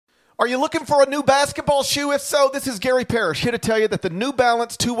Are you looking for a new basketball shoe? If so, this is Gary Parrish here to tell you that the New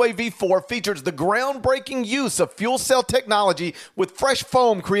Balance 2-Way V4 features the groundbreaking use of fuel cell technology with fresh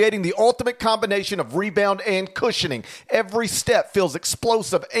foam, creating the ultimate combination of rebound and cushioning. Every step feels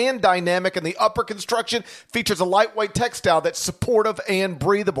explosive and dynamic, and the upper construction features a lightweight textile that's supportive and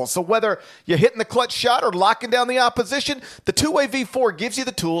breathable. So whether you're hitting the clutch shot or locking down the opposition, the 2-Way V4 gives you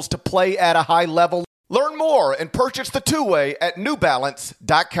the tools to play at a high level. Learn more and purchase the 2-Way at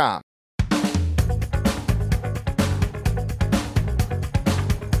newbalance.com.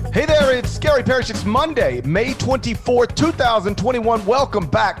 Hey there, it's Gary Parrish. It's Monday, May 24th, 2021. Welcome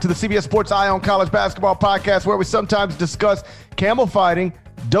back to the CBS Sports Eye on College Basketball podcast, where we sometimes discuss camel fighting,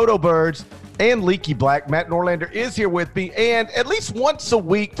 dodo birds, and leaky black. Matt Norlander is here with me, and at least once a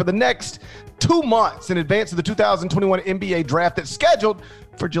week for the next 2 months in advance of the 2021 NBA draft that's scheduled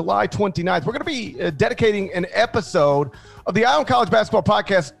for July 29th. We're going to be dedicating an episode of the Eye on College Basketball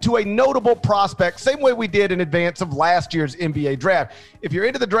podcast to a notable prospect, same way we did in advance of last year's NBA draft. If you're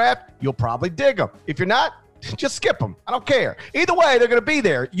into the draft, you'll probably dig them. If you're not, just skip them. I don't care. Either way, they're going to be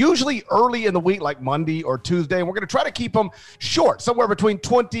there, usually early in the week, like Monday or Tuesday, and we're going to try to keep them short, somewhere between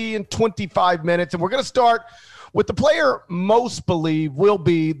 20 and 25 minutes, and we're going to start with the player most believe will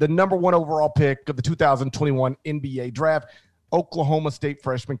be the number one overall pick of the 2021 NBA draft, Oklahoma State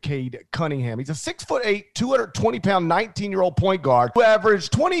freshman Cade Cunningham. He's a 6'8", 220-pound, 19-year-old point guard who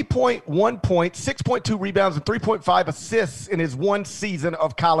averaged 20.1 points, 6.2 rebounds, and 3.5 assists in his one season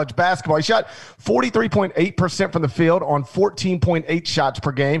of college basketball. He shot 43.8% from the field on 14.8 shots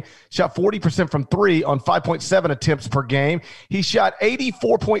per game, shot 40% from three on 5.7 attempts per game. He shot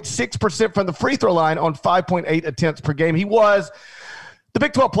 84.6% from the free throw line on 5.8 attempts per game. He was the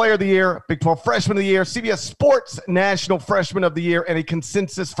Big 12 Player of the Year, Big 12 Freshman of the Year, CBS Sports National Freshman of the Year, and a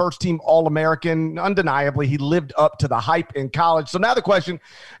consensus first-team All-American. Undeniably, he lived up to the hype in college. So now the question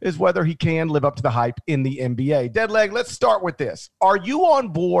is whether he can live up to the hype in the NBA. Deadleg, let's start with this. Are you on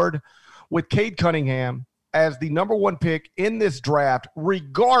board with Cade Cunningham as the number one pick in this draft,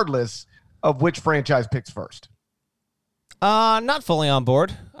 regardless of which franchise picks first? Not fully on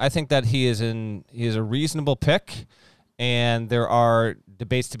board. I think that he is a reasonable pick, and there are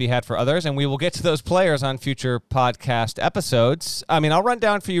debates to be had for others, and we will get to those players on future podcast episodes. I mean, I'll run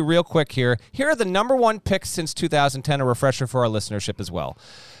down for you real quick here. Here are the number one picks since 2010, a refresher for our listenership as well.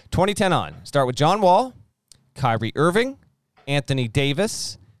 2010 on. Start with John Wall, Kyrie Irving, Anthony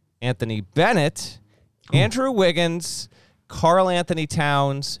Davis, Anthony Bennett, Andrew Wiggins, Karl Anthony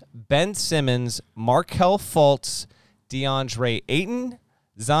Towns, Ben Simmons, Markelle Fultz, DeAndre Ayton,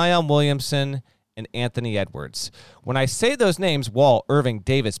 Zion Williamson, and Anthony Edwards. When I say those names, Wall, Irving,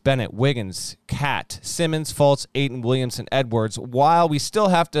 Davis, Bennett, Wiggins, Cat, Simmons, Fultz, Ayton, Williamson, Edwards, while we still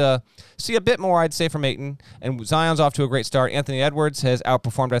have to see a bit more, I'd say, from Ayton, and Zion's off to a great start. Anthony Edwards has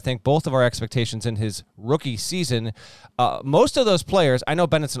outperformed, I think, both of our expectations in his rookie season. Most of those players, I know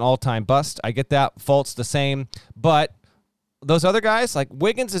Bennett's an all-time bust. I get that. Fultz the same. But those other guys, like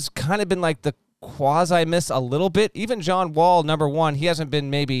Wiggins has kind of been like the quasi-miss a little bit. Even John Wall, number one, he hasn't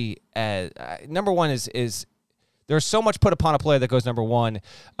been maybe number one is there's so much put upon a player that goes number one.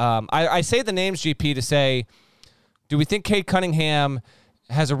 I say the names, GP, to say, do we think Cade Cunningham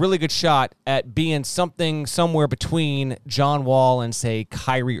has a really good shot at being something somewhere between John Wall and, say,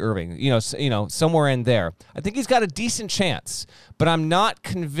 Kyrie Irving? You know, somewhere in there. I think he's got a decent chance, but I'm not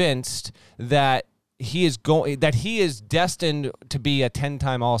convinced that he is destined to be a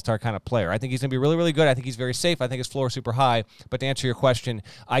 10-time All-Star kind of player. I think he's going to be really, really good. I think he's very safe. I think his floor is super high. But to answer your question,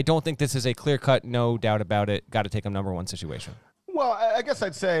 I don't think this is a clear-cut, no doubt about it, got to take him number one situation. Well, I guess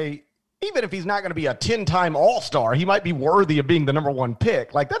I'd say even if he's not going to be a 10-time All-Star, he might be worthy of being the number one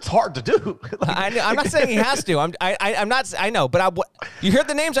pick. Like, that's hard to do. I'm not saying he has to. I'm not. I know, but you heard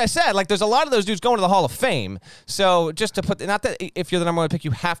the names I said. Like, there's a lot of those dudes going to the Hall of Fame. So just to put, not that if you're the number one pick, you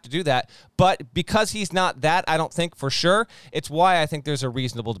have to do that, but because he's not that, I don't think for sure. It's why I think there's a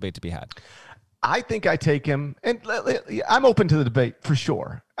reasonable debate to be had. I think I take him, and I'm open to the debate for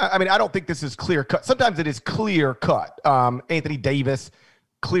sure. I mean, I don't think this is clear cut. Sometimes it is clear cut. Anthony Davis,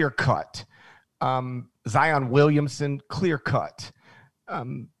 clear cut. Zion Williamson, clear cut.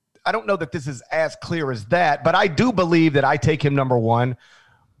 I don't know that this is as clear as that, but I do believe that I take him number one,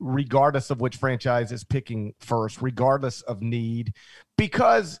 regardless of which franchise is picking first, regardless of need,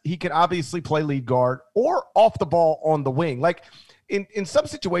 because he can obviously play lead guard or off the ball on the wing. Like in some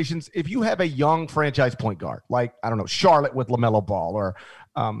situations, if you have a young franchise point guard, like, I don't know, Charlotte with LaMelo Ball, or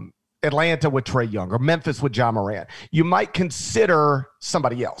Atlanta with Trae Young, or Memphis with Ja Morant, you might consider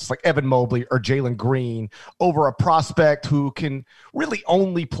somebody else like Evan Mobley or Jalen Green over a prospect who can really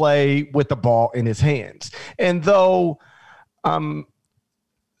only play with the ball in his hands. And though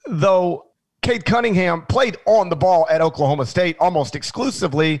though Cade Cunningham played on the ball at Oklahoma State almost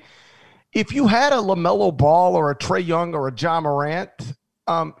exclusively, if you had a LaMelo Ball or a Trae Young or a Ja Morant,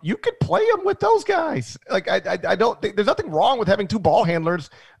 you could play him with those guys. Like I don't think there's nothing wrong with having two ball handlers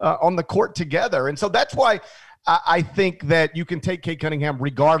on the court together. And so that's why I think that you can take Cade Cunningham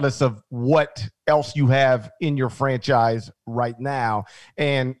regardless of what else you have in your franchise right now.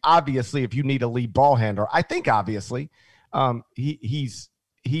 And obviously, if you need a lead ball handler, I think obviously he's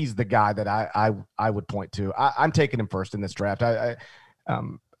the guy that I would point to. I'm taking him first in this draft.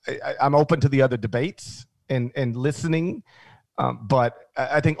 I'm open to the other debates and listening. But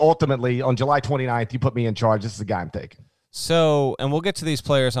I think ultimately on July 29th, you put me in charge. This is the guy I'm taking. So, and we'll get to these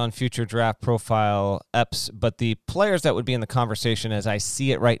players on future draft profile eps, but the players that would be in the conversation as I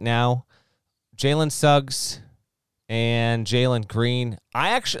see it right now, Jalen Suggs and Jalen Green.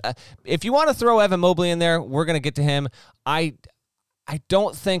 I actually, if you want to throw Evan Mobley in there, we're going to get to him. I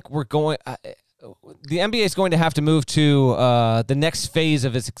don't think we're going the NBA is going to have to move to the next phase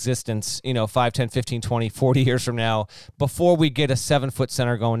of its existence, 5, 10, 15, 20, 40 years from now, before we get a 7-foot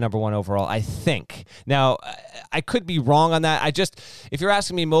center going number one overall, I think. Now, I could be wrong on that. If you're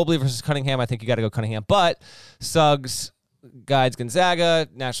asking me Mobley versus Cunningham, I think you got to go Cunningham. But Suggs guides Gonzaga,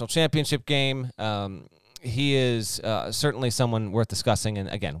 national championship game. He is certainly someone worth discussing, and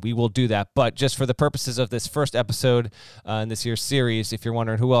again, we will do that. But just for the purposes of this first episode in this year's series, if you're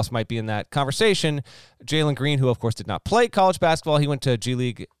wondering who else might be in that conversation, Jalen Green, who of course did not play college basketball, he went to G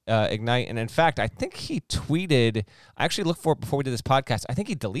League Ignite, and in fact, I think he tweeted. I actually looked for it before we did this podcast. I think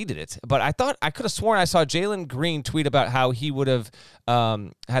he deleted it, but I thought I could have sworn I saw Jalen Green tweet about how he would have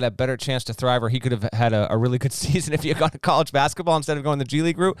had a better chance to thrive, or he could have had a really good season if he had gone to college basketball instead of going the G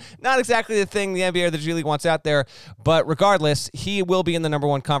League route. Not exactly the thing the NBA or the G League wants out there, but regardless, he will be in the number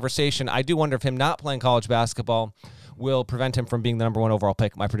one conversation. I do wonder if him not playing college basketball will prevent him from being the number one overall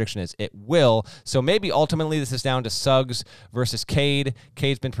pick. My prediction is it will. So maybe ultimately this is down to Suggs versus Cade.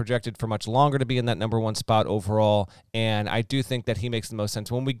 Cade's been projected for much longer to be in that number one spot overall, and I do think that he makes the most sense.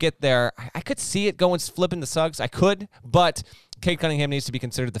 When we get there, I could see it going flipping to Suggs. I could, but Cade Cunningham needs to be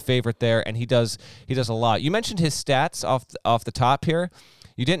considered the favorite there, and he does a lot. You mentioned his stats off the top here.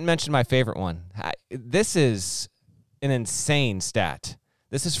 You didn't mention my favorite one. This is an insane stat.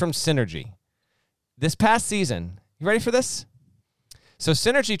 This is from Synergy. This past season, you ready for this? So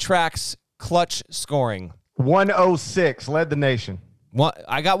Synergy tracks clutch scoring. 106 led the nation.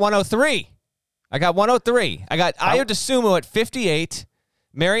 I got 103. I got Ayo Dosunmu at 58.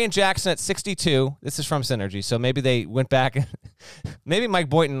 Marion Jackson at 62. This is from Synergy, so maybe they went back. Maybe Mike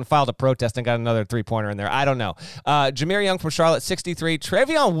Boynton filed a protest and got another three-pointer in there. I don't know. Jameer Young from Charlotte, 63.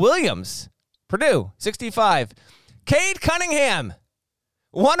 Trevion Williams, Purdue, 65. Cade Cunningham,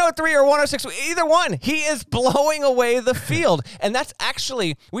 103 or 106, either one. He is blowing away the field. And that's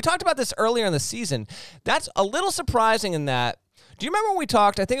actually, we talked about this earlier in the season. That's a little surprising in that. Do you remember when we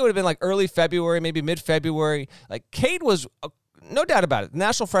talked? I think it would have been like early February, maybe mid-February. Like Cade was, no doubt about it,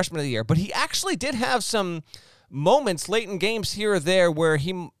 National Freshman of the Year. But he actually did have some moments late in games here or there where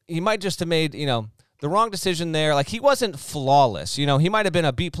he might just have made, the wrong decision there. Like he wasn't flawless. He might have been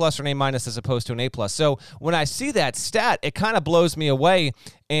a B+ or an A- as opposed to an A+. So when I see that stat, it kind of blows me away.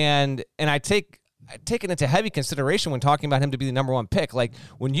 And I take it into heavy consideration when talking about him to be the number one pick. Like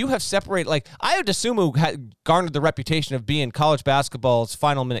when you have separated, like Ayo Dosunmu had garnered the reputation of being college basketball's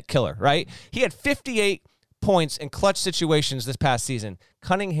final minute killer, right? He had 58 points in clutch situations this past season.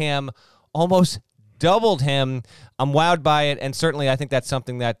 Cunningham almost doubled him. I'm wowed by it, and certainly I think that's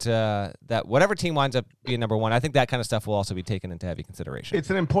something that whatever team winds up being number one, I think that kind of stuff will also be taken into heavy consideration. It's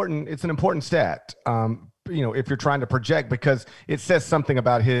an important stat, if you're trying to project, because it says something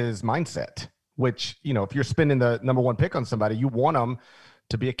about his mindset, which, if you're spending the number one pick on somebody, you want them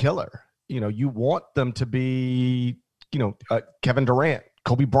to be a killer. You want them to be, Kevin Durant,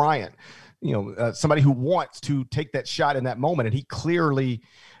 Kobe Bryant, somebody who wants to take that shot in that moment. And he clearly,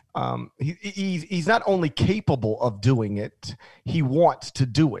 he's not only capable of doing it, he wants to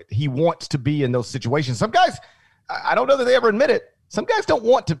do it. He wants to be in those situations. Some guys, I don't know that they ever admit it, some guys don't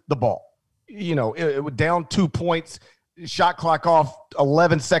want the ball. It down 2 points, shot clock off,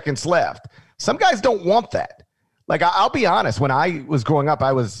 11 seconds left. Some guys don't want that. Like, I'll be honest, when I was growing up,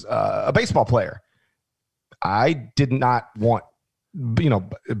 I was a baseball player. I did not want,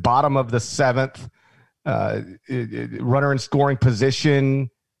 bottom of the seventh, runner in scoring position,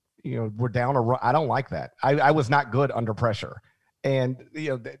 we're down a run. I don't like that. I was not good under pressure. And,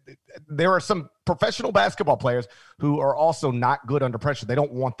 there are some professional basketball players who are also not good under pressure. They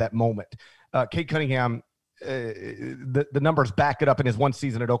don't want that moment. Cade Cunningham, the numbers back it up in his one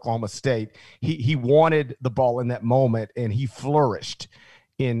season at Oklahoma State. He wanted the ball in that moment, and he flourished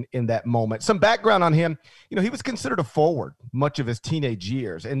in that moment. Some background on him, he was considered a forward much of his teenage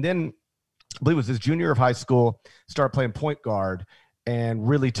years. And then I believe it was his junior year of high school, started playing point guard and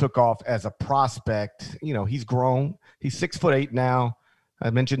really took off as a prospect. He's grown. He's 6'8" now. I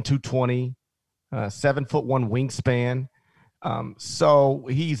mentioned 220, 7'1" wingspan. So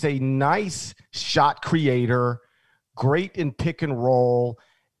he's a nice shot creator, great in pick and roll,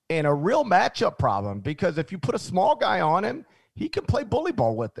 and a real matchup problem, because if you put a small guy on him, he can play bully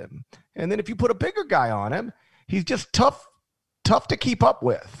ball with him. And then if you put a bigger guy on him, he's just tough to keep up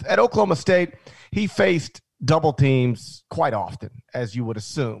with. At Oklahoma State, he faced double teams quite often, as you would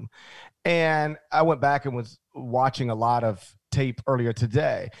assume. And I went back and was watching a lot of tape earlier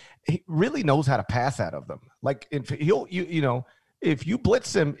today. He really knows how to pass out of them. Like, if if you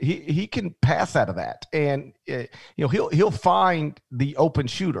blitz him, he can pass out of that, and he'll find the open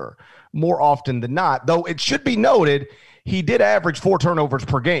shooter more often than not. Though it should be noted, he did average 4 turnovers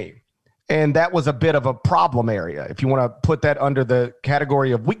per game, and that was a bit of a problem area. If you want to put that under the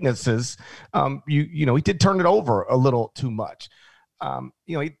category of weaknesses, he did turn it over a little too much.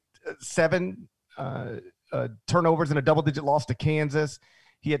 He 7 turnovers in a double-digit loss to Kansas.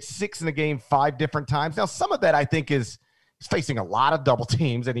 He had 6 in the game 5 different times. Now, some of that I think is facing a lot of double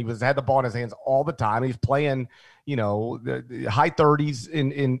teams, and he had the ball in his hands all the time. He's playing, the high 30s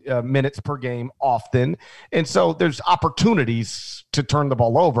in minutes per game often. And so there's opportunities to turn the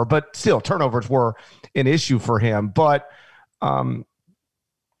ball over, but still turnovers were an issue for him. But,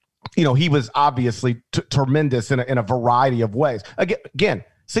 he was obviously tremendous in a variety of ways. Again,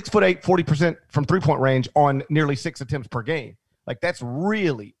 6'8", 40% from 3-point range on nearly 6 attempts per game. Like, that's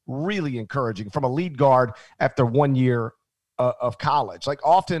really, really encouraging from a lead guard after 1 year of college. Like,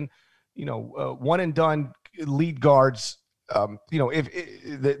 often, one and done lead guards,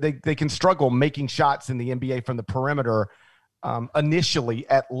 if they can struggle making shots in the NBA from the perimeter initially,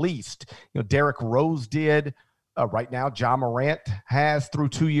 at least. Derrick Rose did. Right now, Ja Morant has through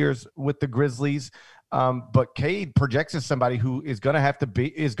 2 years with the Grizzlies. But Cade projects as somebody who is going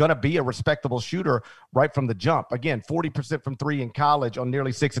to be a respectable shooter right from the jump. Again, 40% from 3 in college on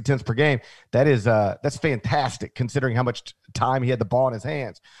nearly 6 attempts per game. That's fantastic considering how much time he had the ball in his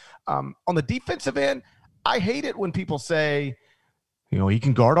hands. On the defensive end, I hate it when people say, he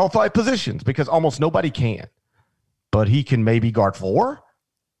can guard all 5 positions, because almost nobody can. But he can maybe guard 4.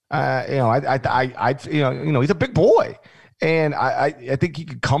 He's a big boy, and I think he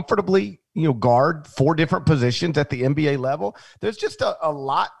could comfortably guard 4 different positions at the NBA level. There's just a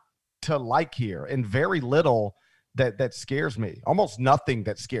lot to like here, and very little that scares me. Almost nothing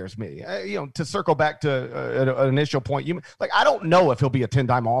that scares me. To circle back to an initial point, I don't know if he'll be a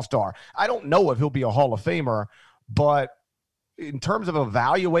 10-time All-Star. I don't know if he'll be a Hall of Famer, but in terms of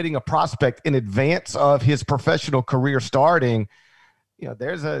evaluating a prospect in advance of his professional career starting,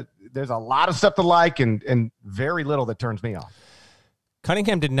 there's a lot of stuff to like, and very little that turns me off.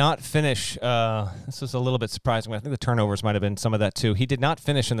 Cunningham did not finish. This was a little bit surprising. I think the turnovers might have been some of that too. He did not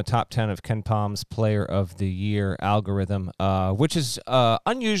finish in the top 10 of Ken Palm's Player of the Year algorithm, which is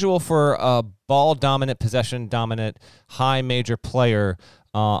unusual for a ball-dominant, possession-dominant, high major player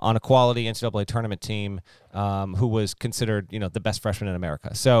on a quality NCAA tournament team who was considered, the best freshman in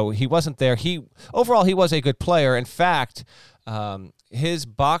America. So he wasn't there. Overall, he was a good player. In fact, his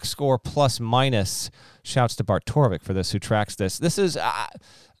box score plus minus, shouts to Bart Torvik for this, who tracks this. This is, I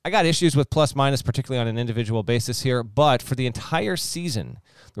got issues with plus minus, particularly on an individual basis here, but for the entire season,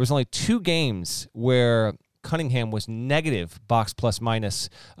 there was only 2 games where Cunningham was negative box plus minus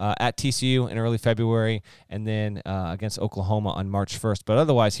at TCU in early February, and then against Oklahoma on March 1st. But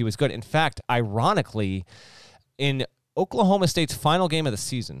otherwise, he was good. In fact, ironically, in Oklahoma State's final game of the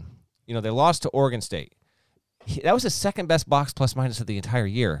season, they lost to Oregon State. That was the second best box plus minus of the entire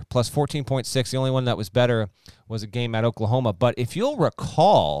year, plus 14.6. The only one that was better was a game at Oklahoma. But if you'll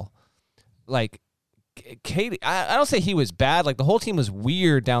recall, Cade, I don't say he was bad. The whole team was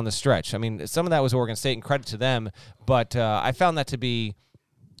weird down the stretch. I mean, some of that was Oregon State, and credit to them. But I found that to be,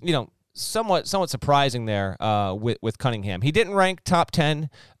 somewhat surprising there with Cunningham. He didn't rank top 10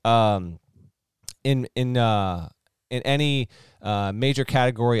 in any major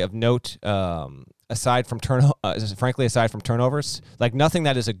category of note. Aside from turnovers, nothing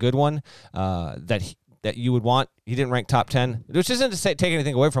that is a good one that you would want. He didn't rank top 10, which isn't to take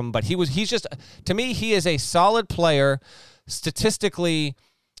anything away from him, but he's just, to me, he is a solid player, statistically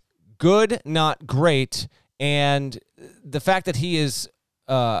good, not great, and the fact that he is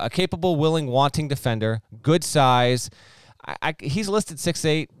a capable, willing, wanting defender, good size. He's listed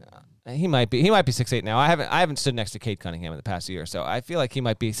 6'8". He might be 6'8" now. I haven't stood next to Cade Cunningham in the past year, so I feel like he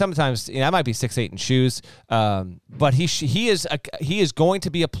might be. Sometimes I might be 6'8" in shoes, but he is going to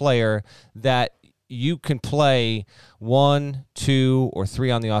be a player that you can play 1, 2, or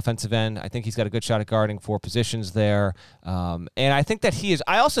 3 on the offensive end. I think he's got a good shot at guarding 4 positions there, and I think that he is.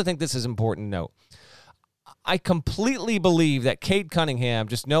 I also think this is important to note. I completely believe that Cade Cunningham,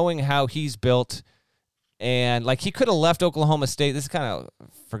 just knowing how he's built. And, like, he could have left Oklahoma State. This is kind of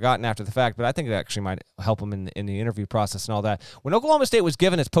forgotten after the fact, but I think it actually might help him in the interview process and all that. When Oklahoma State was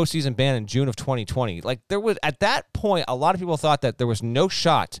given its postseason ban in June of 2020, like, there was, at that point, a lot of people thought that there was no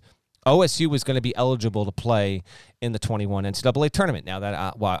shot OSU was going to be eligible to play in the 21 NCAA tournament. Now,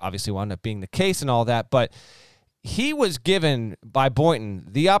 that obviously wound up being the case and all that, but he was given by Boynton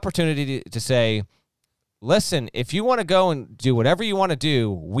the opportunity to say, listen, if you want to go and do whatever you want to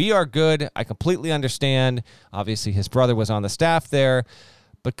do, we are good. I completely understand. Obviously, his brother was on the staff there,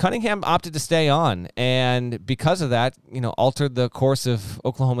 but Cunningham opted to stay on, and because of that, altered the course of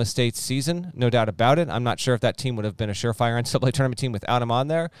Oklahoma State's season, no doubt about it. I'm not sure if that team would have been a surefire NCAA tournament team without him on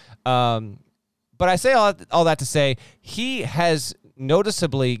there. But I say all that to say he has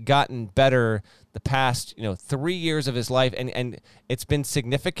noticeably gotten better the past 3 years of his life, and it's been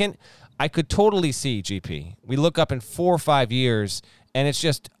significant. I could totally see, GP. We look up in 4 or 5 years, and it's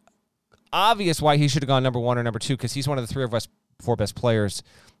just obvious why he should have gone number 1 or number 2, because he's one of the 3 of us 4 best players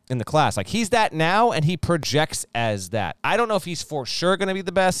in the class. Like, he's that now, and he projects as that. I don't know if he's for sure going to be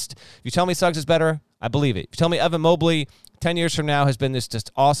the best. If you tell me Suggs is better, I believe it. If you tell me Evan Mobley 10 years from now has been this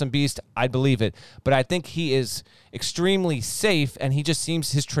just awesome beast, I believe it. But I think he is extremely safe, and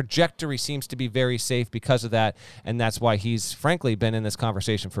his trajectory seems to be very safe because of that, and that's why he's, frankly, been in this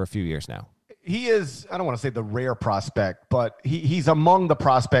conversation for a few years now. He is, I don't want to say the rare prospect, but he's among the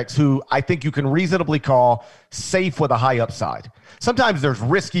prospects who I think you can reasonably call safe with a high upside. Sometimes there's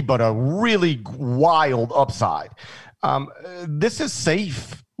risky, but a really wild upside. This is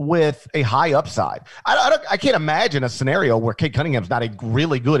safe with a high upside. I can't imagine a scenario where Cade Cunningham's not a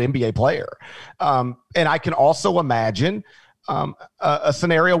really good NBA player. And I can also imagine a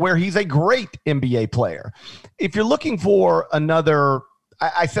scenario where he's a great NBA player. If you're looking for another,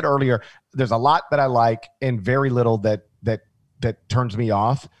 I said earlier, there's a lot that I like and very little that turns me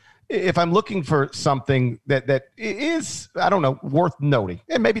off. If I'm looking for something that is, I don't know, worth noting,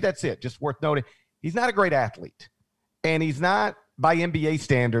 and maybe that's it, just worth noting, he's not a great athlete, and he's not, by NBA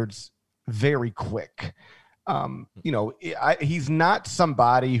standards, very quick. He's not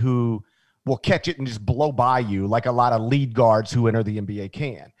somebody who will catch it and just blow by you like a lot of lead guards who enter the NBA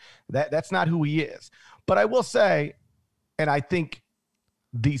can. That's not who he is. But I will say, and I think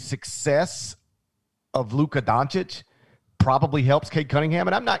the success of Luka Doncic probably helps Cade Cunningham,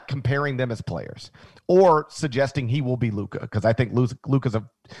 and I'm not comparing them as players or suggesting he will be Luka, because I think Luka's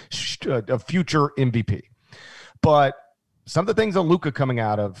a future MVP. But some of the things on Luka coming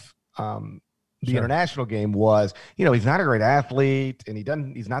out of the international game was, he's not a great athlete, and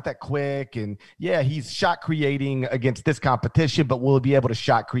he's not that quick, and he's shot creating against this competition, but will he be able to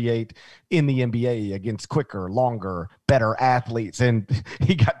shot create in the NBA against quicker, longer, better athletes? And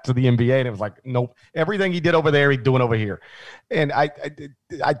he got to the NBA and it was like, nope, everything he did over there, he's doing over here. And I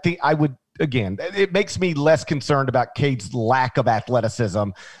think I would, again, it makes me less concerned about Cade's lack of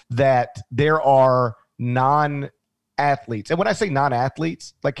athleticism, that there are non-athletes. And when I say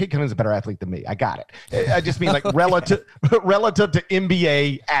non-athletes, like, Cade Cunningham's a better athlete than me. I got it. I just mean like relative to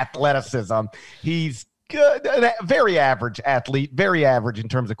NBA athleticism. He's good, a very average athlete, very average in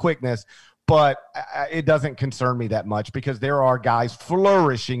terms of quickness, but it doesn't concern me that much, because there are guys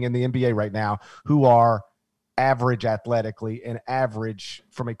flourishing in the NBA right now who are average athletically and average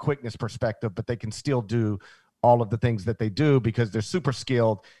from a quickness perspective, but they can still do all of the things that they do because they're super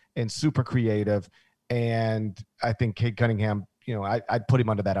skilled and super creative. And I think Cade Cunningham, I'd put him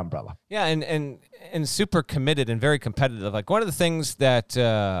under that umbrella. Yeah, and super committed and very competitive. Like, one of the things that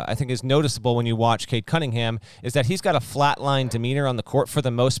I think is noticeable when you watch Cade Cunningham is that he's got a flatline demeanor on the court for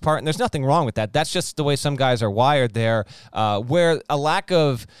the most part, and there's nothing wrong with that. That's just the way some guys are wired there, where a lack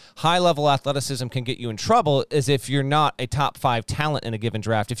of high-level athleticism can get you in trouble is if you're not a top 5 talent in a given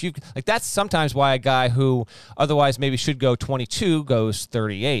draft. That's sometimes why a guy who otherwise maybe should go 22 goes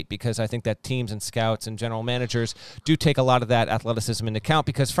 38, because I think that teams and scouts and general managers do take a lot of that athleticism into account,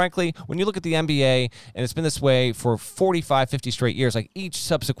 because frankly, when you look at the NBA, and it's been this way for 45, 50 straight years, like each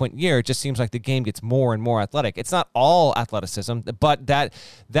subsequent year, it just seems like the game gets more and more athletic. It's not all athleticism, but that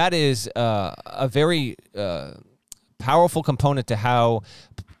is a very powerful component to how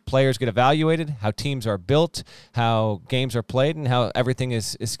players get evaluated, how teams are built, how games are played, and how everything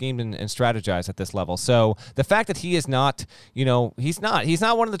is schemed and strategized at this level. So the fact that he is not, he's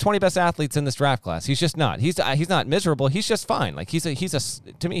not one of the 20 best athletes in this draft class. He's just not. He's not miserable. He's just fine. Like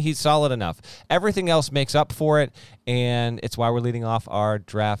to me, he's solid enough. Everything else makes up for it, and it's why we're leading off our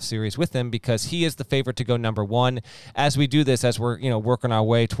draft series with him, because he is the favorite to go number one. As we do this, as we're working our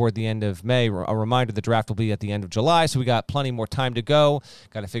way toward the end of May, a reminder, the draft will be at the end of July, so we got plenty more time to go.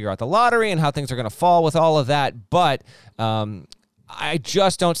 Got to figure out the lottery and how things are going to fall with all of that, but I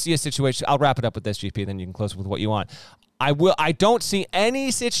just don't see a situation. I'll wrap it up with this, GP, then you can close with what you want. I don't see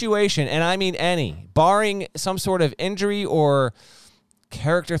any situation, and I mean any, barring some sort of injury or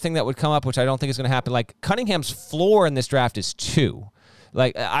character thing that would come up, which I don't think is going to happen. Like, Cunningham's floor in this draft is 2.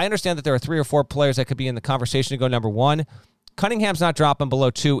 Like, I understand that there are 3 or 4 players that could be in the conversation to go number 1. Cunningham's not dropping below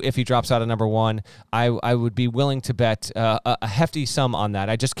 2 if he drops out of number 1. I would be willing to bet a hefty sum on that.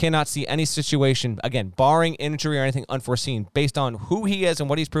 I just cannot see any situation, again, barring injury or anything unforeseen, based on who he is and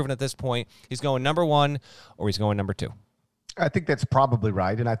what he's proven at this point. He's going number 1 or he's going number 2. I think that's probably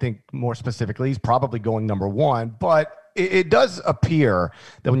right. And I think more specifically, he's probably going number 1. But it does appear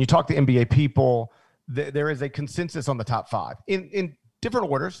that when you talk to NBA people, there is a consensus on the top 5 in different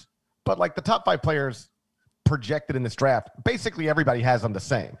orders, but like the top 5 players projected in this draft, basically everybody has them the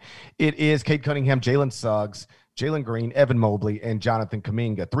same. It is Cade Cunningham, Jalen Suggs, Jalen Green, Evan Mobley, and Jonathan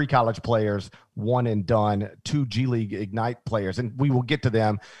Kuminga. 3 college players, 1 and done, 2 G League Ignite players. And we will get to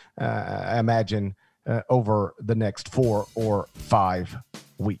them, I imagine, over the next 4 or 5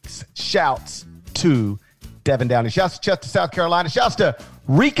 weeks. Shouts to Devin Downey. Shouts to Chester, South Carolina. Shouts to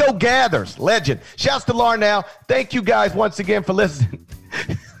Rico Gathers, legend. Shouts to Larnell. Thank you guys once again for listening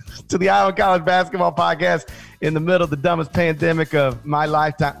to the Eye on College Basketball Podcast in the middle of the dumbest pandemic of my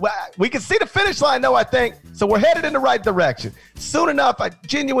lifetime. Well, we can see the finish line, though, I think. So we're headed in the right direction. Soon enough, I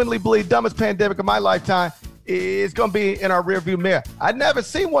genuinely believe dumbest pandemic of my lifetime is going to be in our rearview mirror. I'd never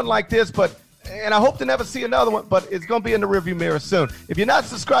seen one like this, and I hope to never see another one, but it's going to be in the rearview mirror soon. If you're not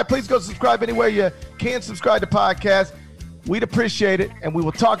subscribed, please go subscribe anywhere you can subscribe to podcasts. We'd appreciate it, and we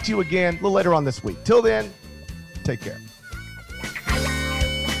will talk to you again a little later on this week. Till then, take care.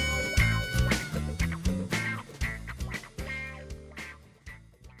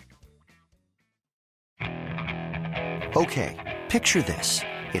 Okay, picture this.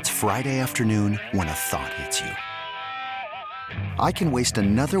 It's Friday afternoon when a thought hits you. I can waste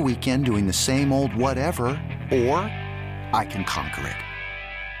another weekend doing the same old whatever, or I can conquer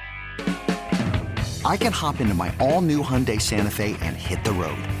it. I can hop into my all-new Hyundai Santa Fe and hit the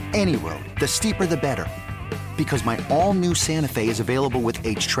road. Any road. The steeper, the better. Because my all-new Santa Fe is available with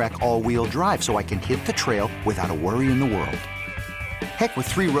H-Track all-wheel drive, so I can hit the trail without a worry in the world. Heck, with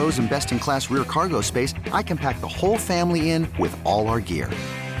 3 rows and best-in-class rear cargo space, I can pack the whole family in with all our gear.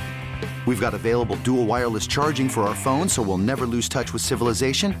 We've got available dual wireless charging for our phones, so we'll never lose touch with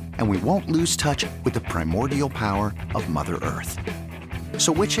civilization, and we won't lose touch with the primordial power of Mother Earth.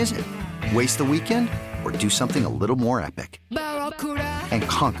 So which is it? Waste the weekend or do something a little more epic? And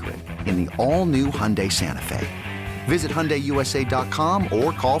conquer it in the all-new Hyundai Santa Fe. Visit HyundaiUSA.com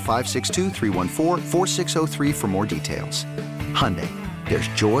or call 562-314-4603 for more details. Hyundai, there's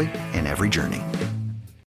joy in every journey.